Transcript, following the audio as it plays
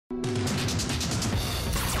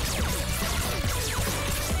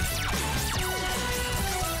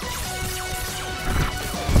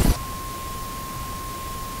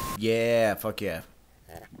Yeah, fuck yeah.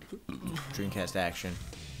 Dreamcast action.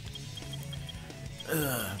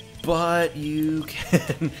 But you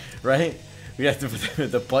can, right? We have to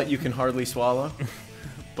the but you can hardly swallow.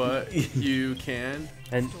 But you can.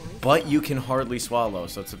 And But you can hardly swallow,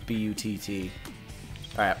 so it's a B-U-T-T.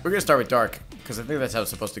 Alright, we're gonna start with dark, because I think that's how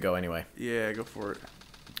it's supposed to go anyway. Yeah, go for it.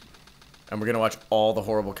 And we're gonna watch all the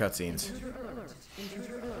horrible cutscenes. Intruder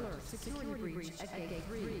alert. Security breach at gate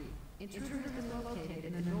 3. Intruder has been located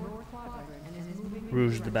in the north quadrant and is moving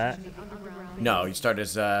Rouge the Bat. underground. No, you start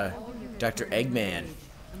as Dr. Eggman.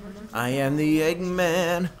 I am the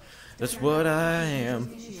Eggman. That's what I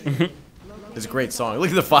am. It's a great song. Look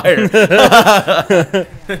at the fire. This is not a drill.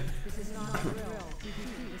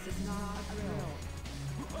 This is not a drill.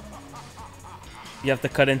 you have to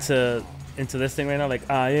cut into this thing right now, like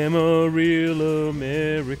I am a real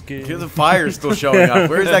American. Look at the fire still showing up.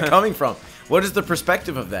 Where is that coming from? What is the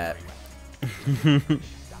perspective of that?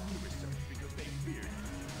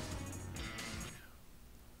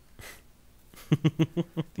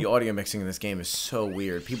 The audio mixing in this game is so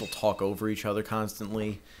weird. People talk over each other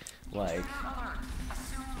constantly. Like,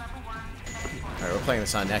 alright, we're playing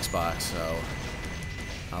this on Xbox, so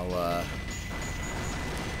I'll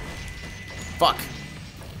fuck.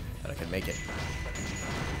 But I can make it.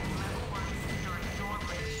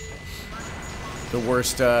 The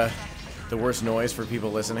worst noise for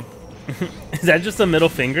people listening. Is that just a middle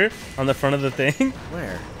finger on the front of the thing?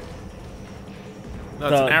 Where? No,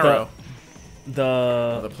 it's an arrow.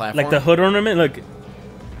 The platform? like the hood ornament. Look,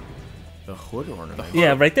 The hood ornament.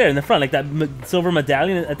 yeah, right there in the front, like that silver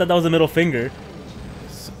medallion. I thought that was a middle finger.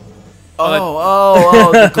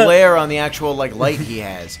 Oh, the glare on the actual like light he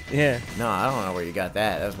has. Yeah, No, I don't know where you got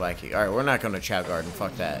that. That's wacky. All right, we're not going to Chow Garden.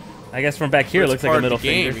 Fuck that. I guess from back here it It's looks like part a of middle the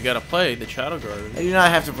game. finger. You gotta play the Shadow Garden. I do not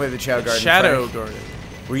have to play the Chow Garden. Shadow Frank. Garden.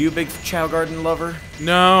 Were you a big Chow Garden lover?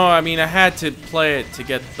 No, I mean I had to play it to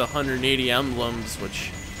get the 180 emblems,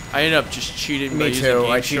 which I ended up just cheating. by Me using too.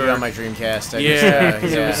 Game I cheated Shark. on my Dreamcast. Yeah,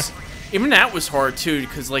 'cause yeah. it was, even that was hard too,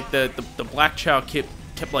 because like the black Chow kept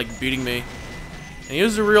like beating me, and he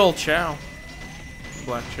was a real Chow.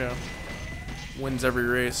 Black Chow wins every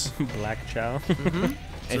race. Black Chow.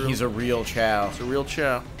 And he's a real Chow. It's a real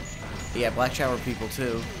Chow. Yeah, Black Chow are people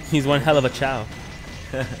too. He's one hell of a Chow.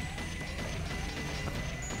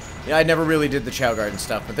 Yeah, I never really did the Chow Garden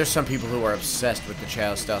stuff, but there's some people who are obsessed with the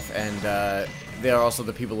Chow stuff, and they are also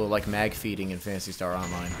the people who like mag feeding in Phantasy Star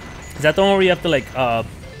Online. Is that the one where you have to like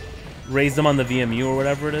raise them on the VMU or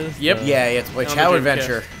whatever it is? Yep. Yeah, you have to play On the Chow Dreamcast.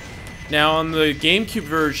 Adventure. Now on the GameCube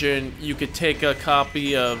version, you could take a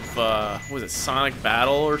copy of what was it, Sonic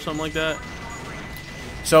Battle or something like that.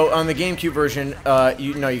 So on the GameCube version,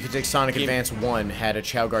 you could take Sonic Advance 1, had a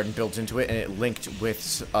Chow Garden built into it, and it linked with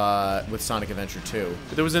Sonic Adventure 2.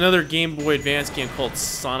 But there was another Game Boy Advance game called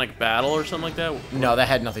Sonic Battle or something like that. No, that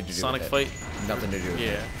had nothing to do Sonic with Fight. it. Nothing to do with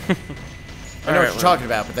it. Yeah. I know what you're talking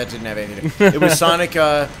about, but that didn't have anything to do. It was Sonic,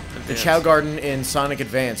 the Chow Garden in Sonic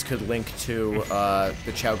Advance could link to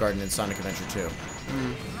the Chow Garden in Sonic Adventure 2.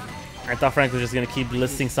 I thought Frank was just gonna keep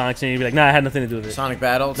listing Sonics and he'd be like, "Nah, I had nothing to do with it." Sonic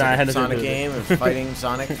Battle, it's Nah, I like had a nothing to Sonic do with game of fighting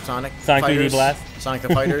Sonic 3D Fighters, Blast? Sonic the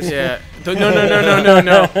Fighters. Yeah.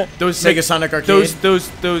 No. Those Sega Sonic Arcade.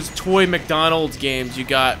 those toy McDonald's games you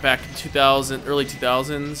got back in 2000, early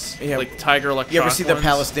 2000s, Yeah. like Tiger Electronic. You ever see the ones.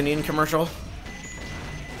 Palestinian commercial?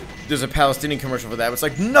 There's a Palestinian commercial for that. It's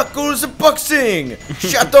like Knuckles boxing,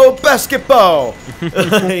 Chateau basketball,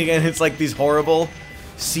 and it's like these horrible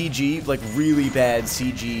CG, like really bad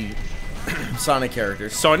CG Sonic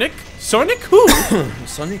characters. Sonic who?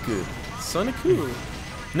 Sonic good. Sonic who?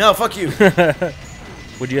 No, fuck you.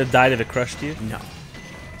 Would you have died if it crushed you? No.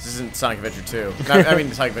 This isn't Sonic Adventure 2. I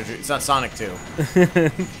mean, Sonic Adventure. It's not Sonic 2.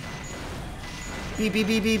 Beep, beep,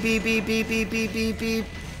 beep, beep, beep, beep, beep, beep, beep, beep, beep.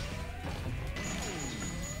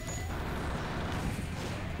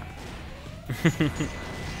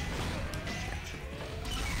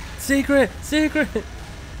 Secret!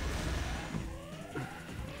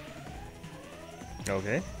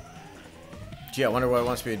 Okay. Gee, I wonder what it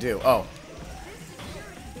wants me to do. Oh.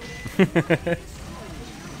 You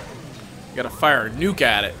gotta fire a nuke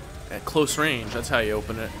at it at close range. That's how you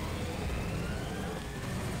open it.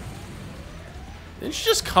 Didn't you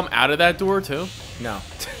just come out of that door too? No.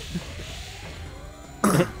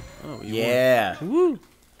 Oh, you Yeah. Woo!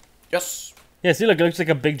 Yes. Yeah, see, look, it looks like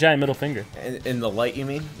a big giant middle finger. In the light, you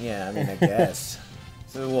mean? Yeah, I mean, I guess.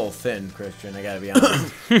 It's a little thin, Christian. I gotta be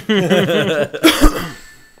honest.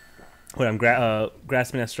 Wait, I'm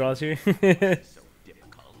grasping at straws here.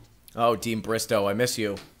 Oh, Dean Bristow, I miss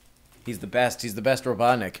you. He's the best. He's the best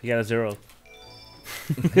Robotnik. You got a 0.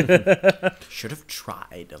 Should have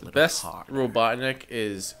tried a little Best harder. Robotnik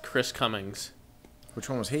is Chris Cummings. Which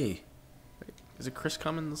one was he? Is it Chris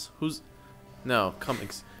Cummins? Who's... No,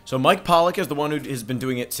 Cummings. So Mike Pollock is the one who has been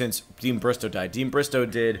doing it since Dean Bristow died. Dean Bristow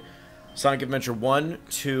did Sonic Adventure 1,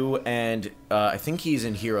 2, and I think he's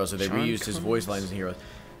in Heroes, so they John reused his voice Cummings? lines in Heroes.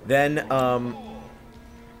 Then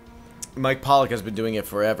Mike Pollock has been doing it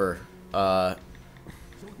forever. So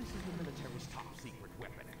this is the military's top secret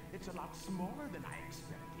weapon. It's a lot smaller than I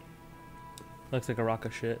expected. Looks like a rock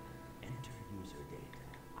of shit. Enter user data.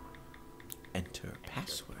 Enter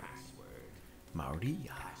password. Maria.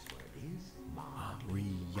 Password is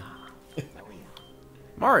Maria.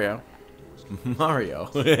 Mario. Mario.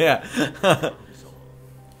 Yeah.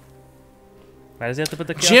 Why does he have to put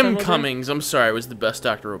the chaos Jim emblem in? Cummings, I'm sorry, was the best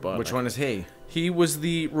Dr. Robotnik. Which one is he? He was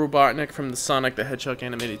the Robotnik from the Sonic the Hedgehog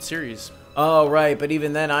animated series. Oh, right, but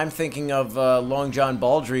even then, I'm thinking of Long John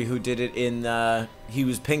Baldry, who did it in, he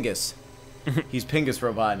was Pingus. He's Pingus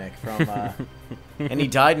Robotnik from, and he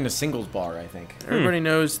died in a singles bar, I think. Everybody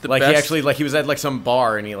knows the Like, best... he actually, like, he was at, like, some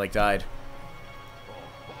bar, and he, like, died.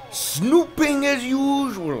 Snooping as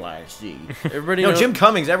usual, I see. Everybody No, knows... Jim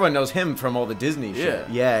Cummings, everyone knows him from all the Disney shit.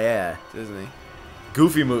 Yeah. Yeah. Disney.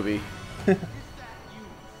 Goofy movie. The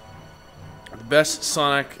best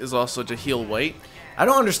Sonic is also Jaheel White. I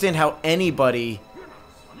don't understand how anybody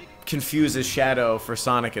confuses Shadow for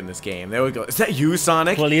Sonic in this game. They would go, "Is that you,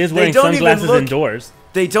 Sonic?" Well, he is They wearing don't even sunglasses look- indoors.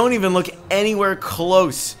 They don't even look anywhere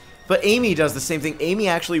close. But Amy does the same thing. Amy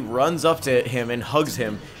actually runs up to him and hugs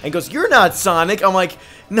him and goes, "You're not Sonic." I'm like,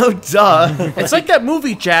 "No, duh." It's like that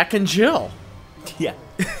movie Jack and Jill. Yeah.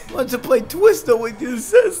 Want to play Twister with your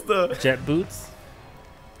sister? Jet boots.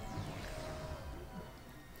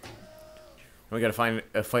 We gotta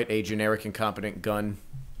fight a generic incompetent gun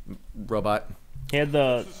robot. He had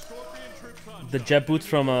the jet boots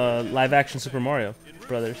from live action Super Mario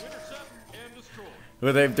Brothers.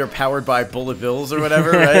 Where they're powered by bullet bills or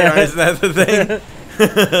whatever, right? Or isn't that the thing?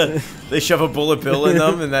 They shove a bullet bill in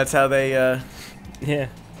them, and that's how they. Yeah.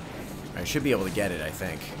 I should be able to get it, I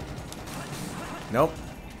think. Nope.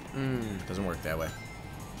 Doesn't work that way.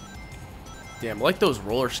 Damn, I like those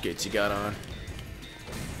roller skates you got on.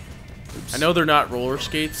 I know they're not roller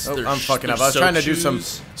skates. Oh, they're I'm fucking they're up. I was trying to do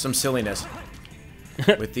shoes. some silliness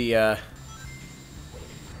with the. Is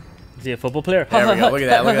he a football player? There we go. Look at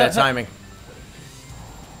that. Look at that timing.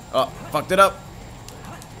 Oh, fucked it up.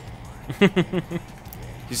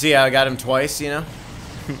 You see how I got him twice, you know?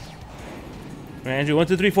 Andrew, 1,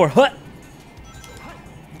 2, 3, 4. Hut.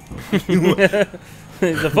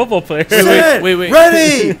 He's a football player. Set, wait.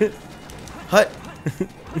 Ready! Hut.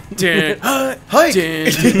 Dun, Hike! dun,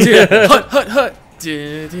 dun, dun. Hut, hut.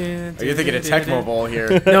 Dun, dun, Oh, you're thinking of dun, Tecmo Bowl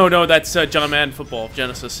here. dun. No, that's John Madden football,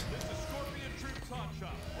 Genesis.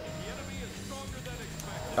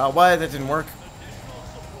 Why that didn't work?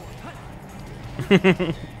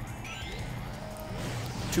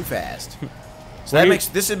 Too fast. So that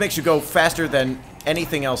makes you go faster than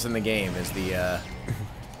anything else in the game. Is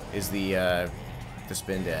the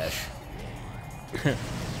spin dash.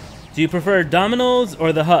 Do you prefer Domino's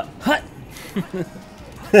or the Hut? Hut.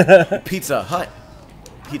 Pizza Hut.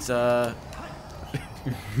 Pizza.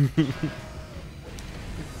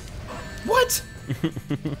 What?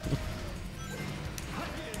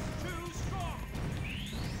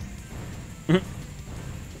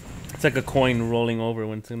 It's like a coin rolling over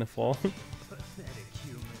when it's gonna fall. Pathetic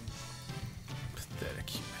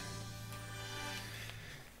human.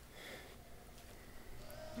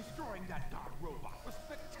 destroying that dark robot was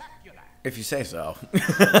spectacular. If you say so.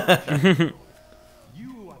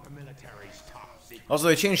 You are the military's top secret. Also,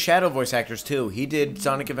 they changed Shadow voice actors too. He did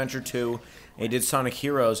Sonic Adventure 2, and he did Sonic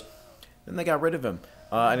Heroes. Then they got rid of him,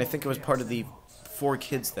 and I think it was part of the 4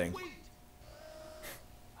 Kids thing.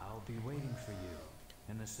 I'll be waiting for you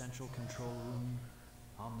in the central control room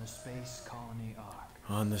on the Space Colony Ark.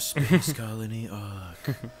 On the Space Colony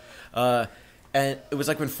Ark. And it was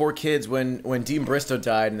like when 4 Kids, when Dean Bristow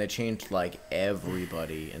died, and they changed like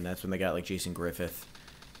everybody, and that's when they got like Jason Griffith,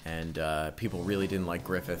 and people really didn't like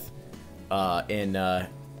Griffith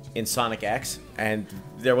in Sonic X, and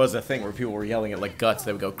there was a thing where people were yelling at like Guts.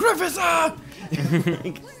 They would go, "Griffith!" Ah!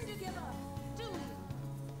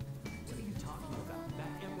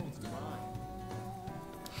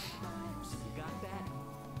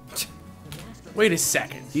 Wait a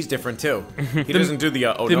second. He's different too. He doesn't do the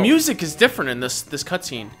oh The no. music is different in this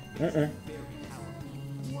cutscene.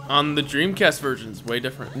 On the Dreamcast versions, way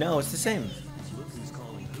different. No, it's the same.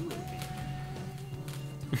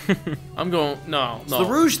 I'm going no. It's the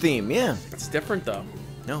Rouge theme, yeah. It's different though.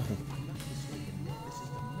 No.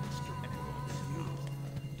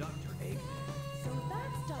 So that's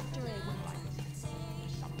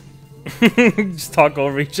Just talk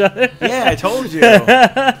over each other. Yeah, I told you.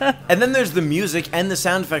 And then there's the music and the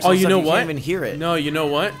sound effects. Oh, and you stuff. know You what? can't even hear it. No, you know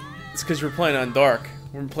what? It's because you're playing on Dark.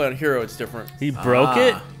 When we're playing on Hero, it's different. He broke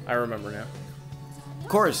it. I remember now. Of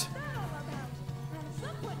course.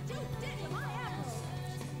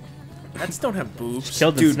 Cats don't have boobs.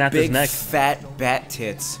 Killed and Dude, snapped his big neck. fat bat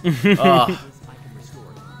tits. Ugh.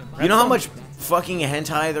 You know how much fucking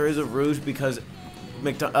hentai there is of Rouge because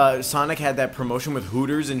Sonic had that promotion with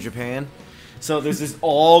Hooters in Japan? So there's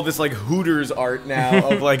all this like Hooters art now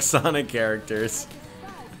of like Sonic characters.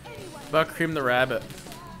 About Cream the Rabbit.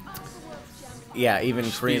 Yeah, even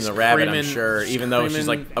Cream She's the Rabbit, I'm creaming- sure. Even though she's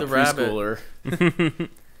like creaming a the rabbit. preschooler.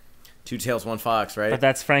 Two tails, one fox, right? But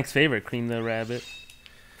that's Frank's favorite, Cream the Rabbit.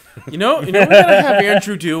 You know, we gotta have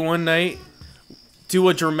Andrew do one night. Do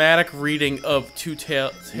a dramatic reading of Two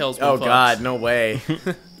Tails. One Oh Fox. God, no way.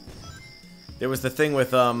 There was the thing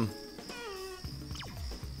with on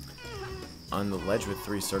the ledge with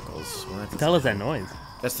 3 circles. Well, What the hell is that noise?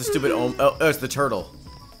 that's the stupid. Oh, it's the turtle.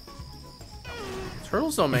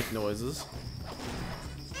 Turtles don't make noises.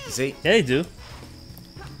 See, Yeah, they do.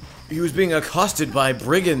 he was being accosted by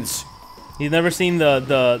brigands. You've never seen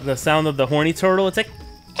the sound of the horny turtle? It's like,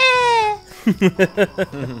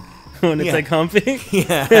 when it's Yeah. like humping.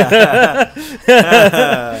 Yeah.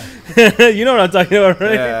 You know what I'm talking about,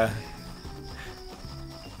 right? Yeah.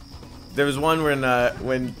 There was one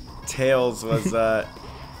when Tails was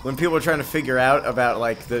when people were trying to figure out about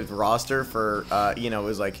like the roster for it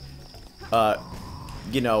was like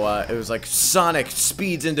it was like Sonic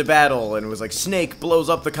speeds into battle and it was like Snake blows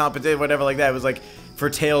up the competition, whatever like that. It was like for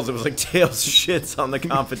Tails, it was like Tails shits on the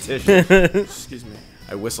competition. Excuse me.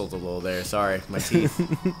 I whistled a little there. Sorry, my teeth.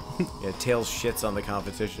 Yeah, Tails shits on the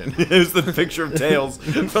competition. It was the picture of Tails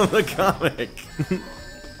from the comic.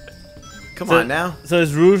 Come on now. So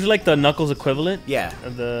is Rouge like the Knuckles equivalent? Yeah.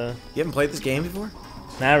 Of the... You haven't played this game before?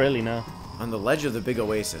 Not really, no. On the ledge of the big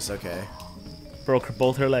oasis. Okay. Broke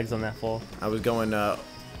both her legs on that fall. I was going the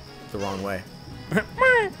wrong way.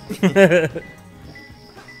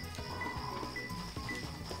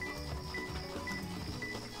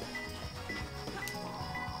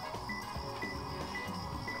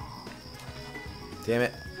 Damn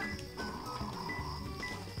it.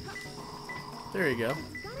 There you go.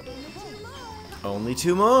 Only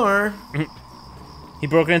 2 more. He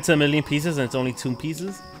broke it into a million pieces and it's only 2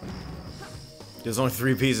 pieces? There's only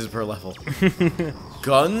 3 pieces per level.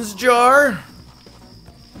 Guns jar?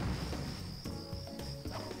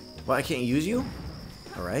 Well, I can't use you?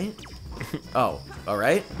 Alright. Oh,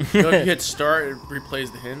 alright? You know, if you hit start, it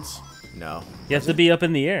replays the hints. No. You have to be up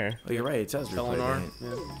in the air. Oh, you're right. It does replay the Telenar. hint.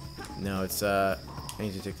 Yeah. No, it's I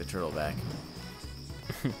need to take the turtle back.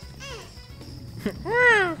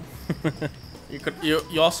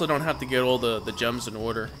 You also don't have to get all the gems in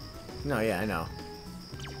order. No, yeah, I know.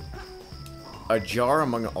 A jar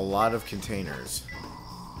among a lot of containers.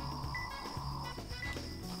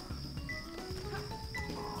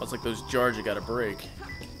 It's like those jars you gotta break.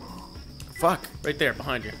 Fuck. Right there,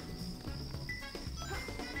 behind you.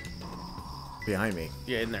 Behind me.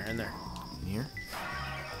 Yeah, in there. In here?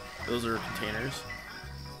 Those are containers.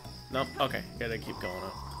 Nope. Okay, gotta keep going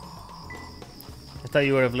up. I thought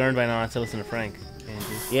you would have learned by now not to listen to Frank. Andy.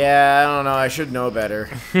 Yeah, I don't know. I should know better.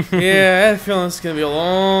 Yeah, I had a feeling it's gonna be a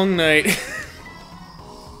long night.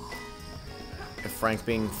 If Frank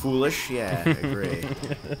being foolish, yeah, I agree.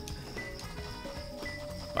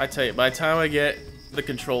 I tell you, by the time I get the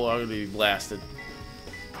controller, I'm gonna be blasted.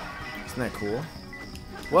 Isn't that cool?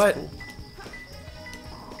 What? Cool.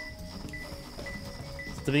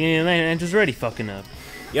 It's the beginning of the night and Andrew's already fucking up.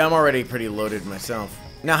 Yeah, I'm already pretty loaded myself.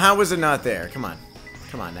 Now, how was it not there? Come on.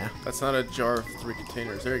 Come on now. That's not a jar of 3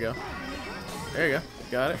 containers. There you go. There you go.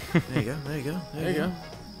 Got it. There you go. There you go. There you go.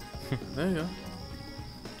 There you go.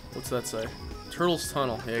 What's that say? Turtle's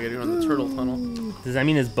Tunnel. Yeah, I gotta go in the Turtle Tunnel. Does that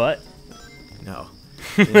mean his butt? No.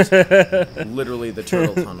 It's literally the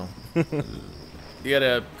turtle tunnel. You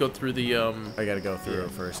gotta go through the, I gotta go through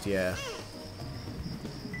it first, yeah.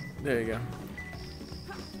 There you go.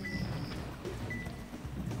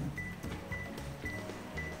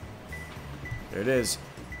 There it is.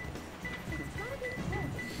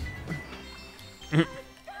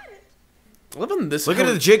 Living this. Look at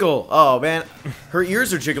the jiggle. Oh, man. Her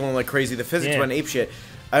ears are jiggling like crazy. The physics Yeah. went apeshit.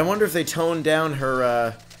 I wonder if they toned down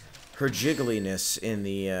her jiggliness in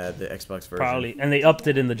the Xbox version. Probably. And they upped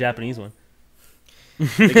it in the Japanese one.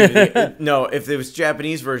 They gave you no, if it was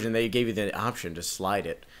Japanese version, they gave you the option to slide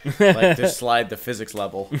it. Like, to slide the physics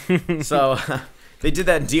level. So, they did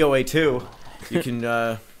that in DOA too. You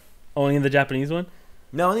can, Only in the Japanese one?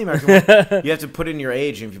 No, in the American one, you have to put in your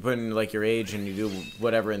age, and if you put in like your age and you do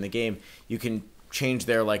whatever in the game, you can change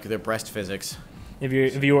their breast physics. If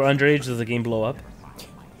you were underage, does the game blow up?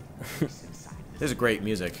 This is great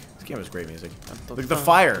music. This game has great music. Look at the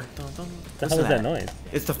fire. The hell is that noise?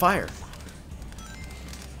 It's the fire.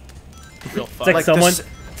 Real It's fuck. like Like someone. this-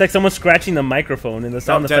 It's like someone scratching the microphone in the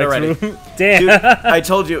sound dead effects already. room. Damn. Dude, I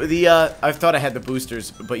told you I thought I had the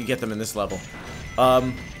boosters, but you get them in this level.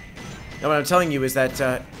 And what I'm telling you is that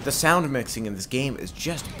the sound mixing in this game is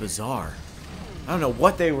just bizarre. I don't know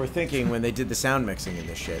what they were thinking when they did the sound mixing in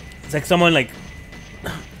this shit. It's like someone like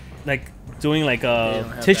doing like don't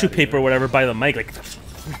have tissue that paper either. or whatever by the mic, like.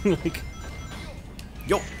 Like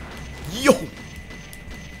Yo,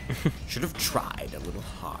 should have tried a little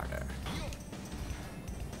harder.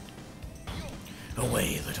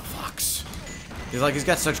 Away, little fox. He's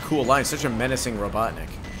got such cool lines, such a menacing Robotnik.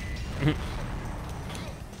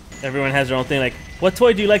 everyone has their own thing. Like, what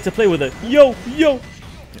toy do you like to play with? It yo.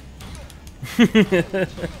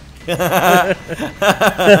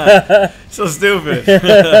 So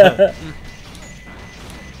stupid.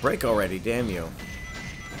 Break already, damn you.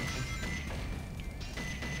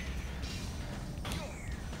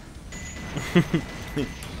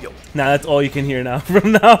 Now that's all you can hear now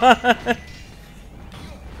from now on.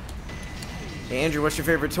 Hey, Andrew, what's your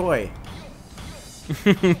favorite toy?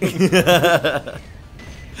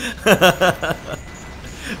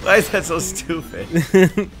 Why is that so stupid?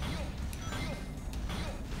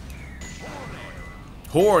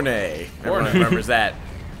 Horny. Everyone remembers that.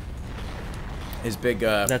 His big,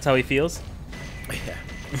 That's how he feels.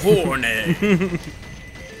 Horny.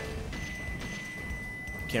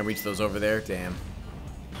 Can't reach those over there. Damn.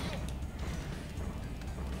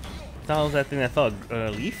 What the hell is that thing that fell? A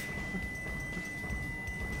leaf?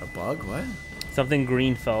 A bug? What? Something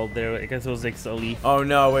green fell there. I guess it was like a leaf. Oh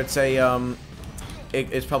no, it's a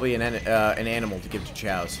it's probably an animal to give to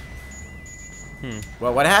chows.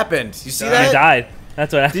 Well, what happened? You see He that? died.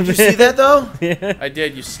 That's what happened. Did you see that though? Yeah. I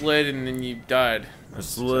did. You slid and then you died. I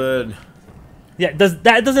slid. Yeah.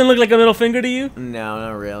 That doesn't look like a middle finger to you? No,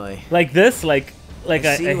 not really. Like this? Like I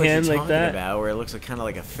a see what hand you're like talking that? about, where it looks like kind of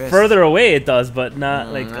like a fist. Further away it does, but not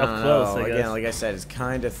like I up don't close. know. I guess. Again, like I said, it's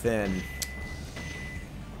kind of thin.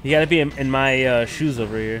 You gotta be in my shoes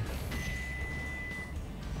over here.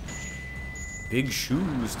 Big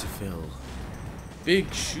shoes to fill.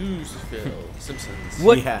 Big shoes to fill. Simpsons.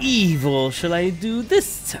 What Yeah. evil shall I do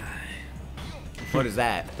this time? What is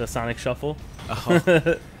that? The Sonic Shuffle. Oh.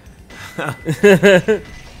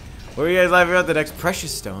 What were you guys laughing about? The next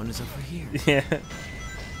precious stone is over here. Yeah.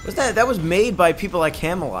 Was that was made by people like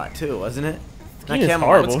Camelot too, wasn't it? Not He is Camelot.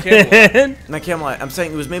 horrible. What's Camelot? man. Not Camelot. I'm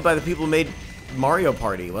saying it was made by the people who made Mario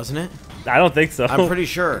Party, wasn't it? I don't think so. I'm pretty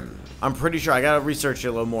sure. I gotta research it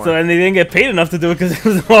a little more. So then they didn't get paid enough to do it because it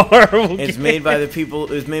was a horrible. It's game. made by the people.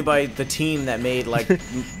 It was made by the team that made like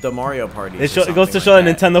the Mario Party. It goes to show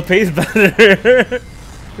that Nintendo pays better.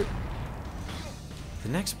 The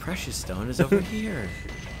next precious stone is over here.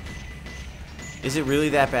 Is it really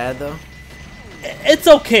that bad though? It's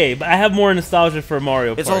okay, but I have more nostalgia for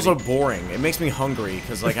Mario Party. It's also boring. It makes me hungry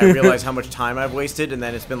because like I realize how much time I've wasted, and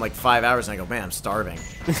then it's been like 5 hours, and I go, man, I'm starving.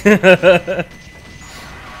 Are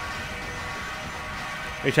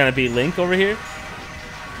you trying to beat Link over here?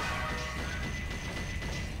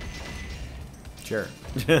 Sure.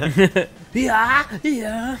 Yeah.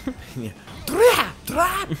 Yeah.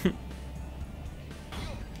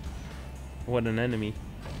 What an enemy.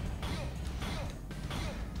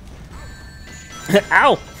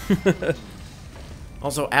 Ow!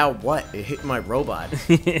 Also, ow, what? It hit my robot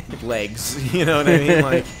legs. You know what I mean?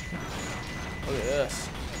 Like, Look at this.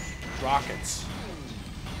 Rockets.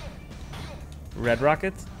 Red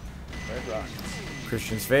Rockets? Red rockets.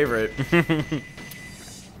 Christian's favorite.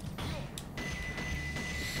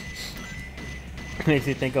 Makes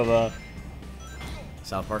me think of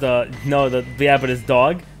South Park. but his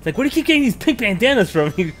dog. It's like, where do you keep getting these pink bandanas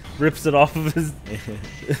from? He rips it off of his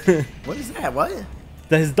What is that? What?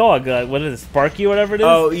 his dog. What is it, Sparky or whatever it is?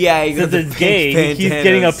 Oh yeah, he Since goes it's gay, he keeps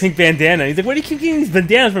getting a pink bandana. He's like, where do you keep getting these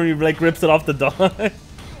bandanas from? He like rips it off the dog.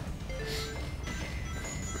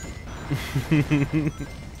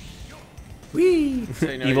 Wee.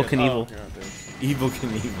 Say no, Evil you're- Knievel. you're not doing it. Evil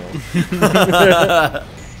Knievel.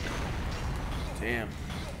 Damn.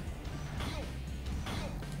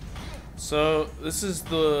 So this is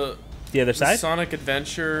the The other side? Sonic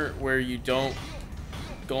Adventure where you don't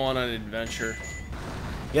go on an adventure.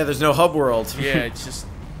 Yeah, there's no hub world. Yeah, it's just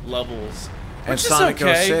levels. And Which is Sonic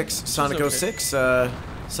okay. 06, Which is Sonic okay. 06,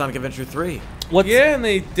 Sonic Adventure 3. What's Yeah, and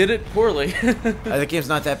they did it poorly. The game's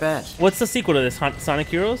not that bad. what's the sequel to this? Sonic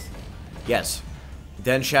Heroes? Yes.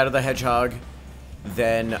 then Shadow the Hedgehog,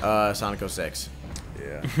 then Sonic 06.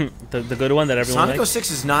 Yeah. The good one that everyone Sonic likes.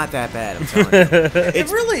 06 is not that bad, I'm telling you. It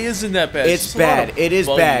really isn't that bad. It's just a lot bad. of It is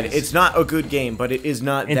bad. buggies. It's not a good game, but it is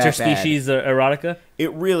not that bad. Interspecies erotica.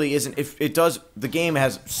 It really isn't. If it does, the game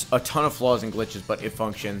has a ton of flaws and glitches, but it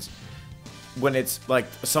functions. When it's like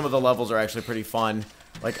some of the levels are actually pretty fun.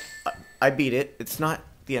 Like I beat it. It's not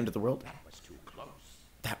the end of the world. That was too close.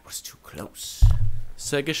 That was too close.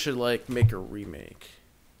 Sega should like make a remake.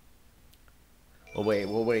 We'll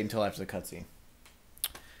wait until after the cutscene.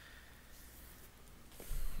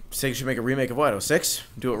 Sega should make a remake of what? 06?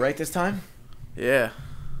 Do it right this time? Yeah.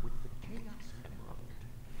 With the chaos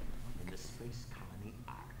emerged in the space colony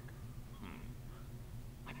Ark.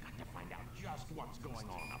 I've got to find out just what's going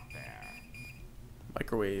on up there.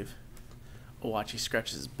 Microwave. Oh, watch, he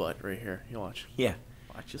scratches his butt right here. You watch. Yeah.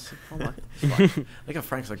 Watch this. Hold on. Like how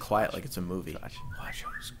Frank's like quiet, like it's a movie. Watch. Watch.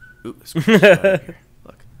 Ooh, scratch his butt right here.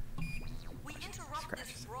 Look. We interrupt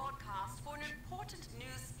this broadcast for an important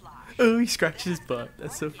news flash. Oh, he scratches his butt.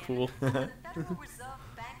 That's so cool. The Federal Reserve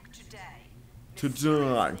Bank today.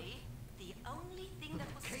 Today. The only thing that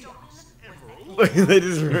was stolen was the They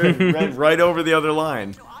just ran right over the other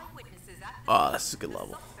line. to eyewitnesses at the Ah, this is a good the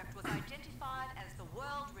level. suspect was identified as the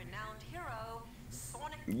world-renowned hero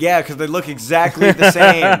Sonic. Yeah, because they look exactly the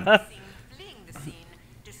same. Seen fleeing the scene,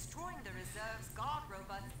 destroying the reserve's guard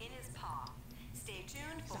robots in his path. Stay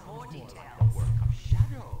tuned for more details. Work of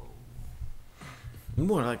Shadow.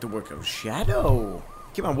 More like the work of Shadow.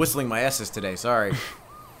 Keep on whistling my S's today, sorry.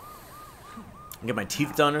 Get my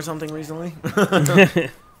teeth done or something recently?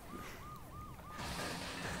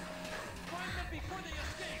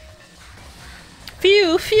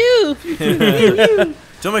 Phew, phew.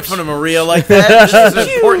 Don't make fun of Maria like that. This is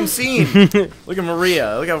an important scene. Look at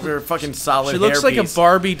Maria. Look at her fucking solid She looks like a hairpiece.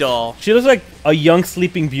 Barbie doll. She looks like a young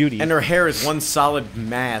sleeping beauty. And her hair is one solid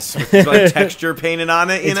mass with like texture painted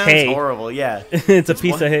on it. You It's know, hay. it's horrible. Yeah. It's a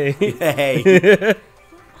piece one- of hay. Hey, For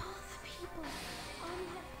all the people on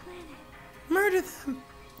that planet. murder them.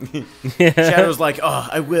 Shadow's like, oh,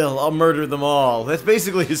 I will. I'll murder them all. That's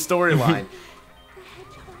basically his storyline.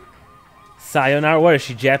 Sayonara, what is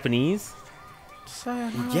she, Japanese?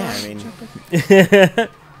 Yeah, I mean,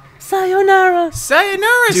 Sayonara.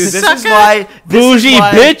 Sayonara, dude, this is sucker! why. Bougie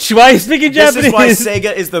bitch, why are you speaking This Japanese? is why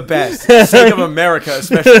Sega is the best. Sega of America,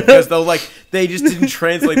 especially because they just didn't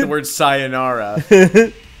translate the word sayonara. See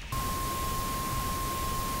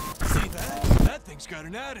that? That thing's got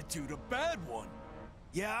an attitude, a bad one.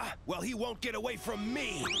 Yeah? Well, he won't get away from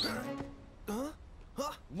me. Huh?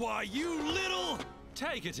 Huh? Why, you little...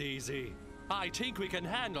 Take it easy. I think we can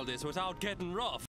handle this without getting rough.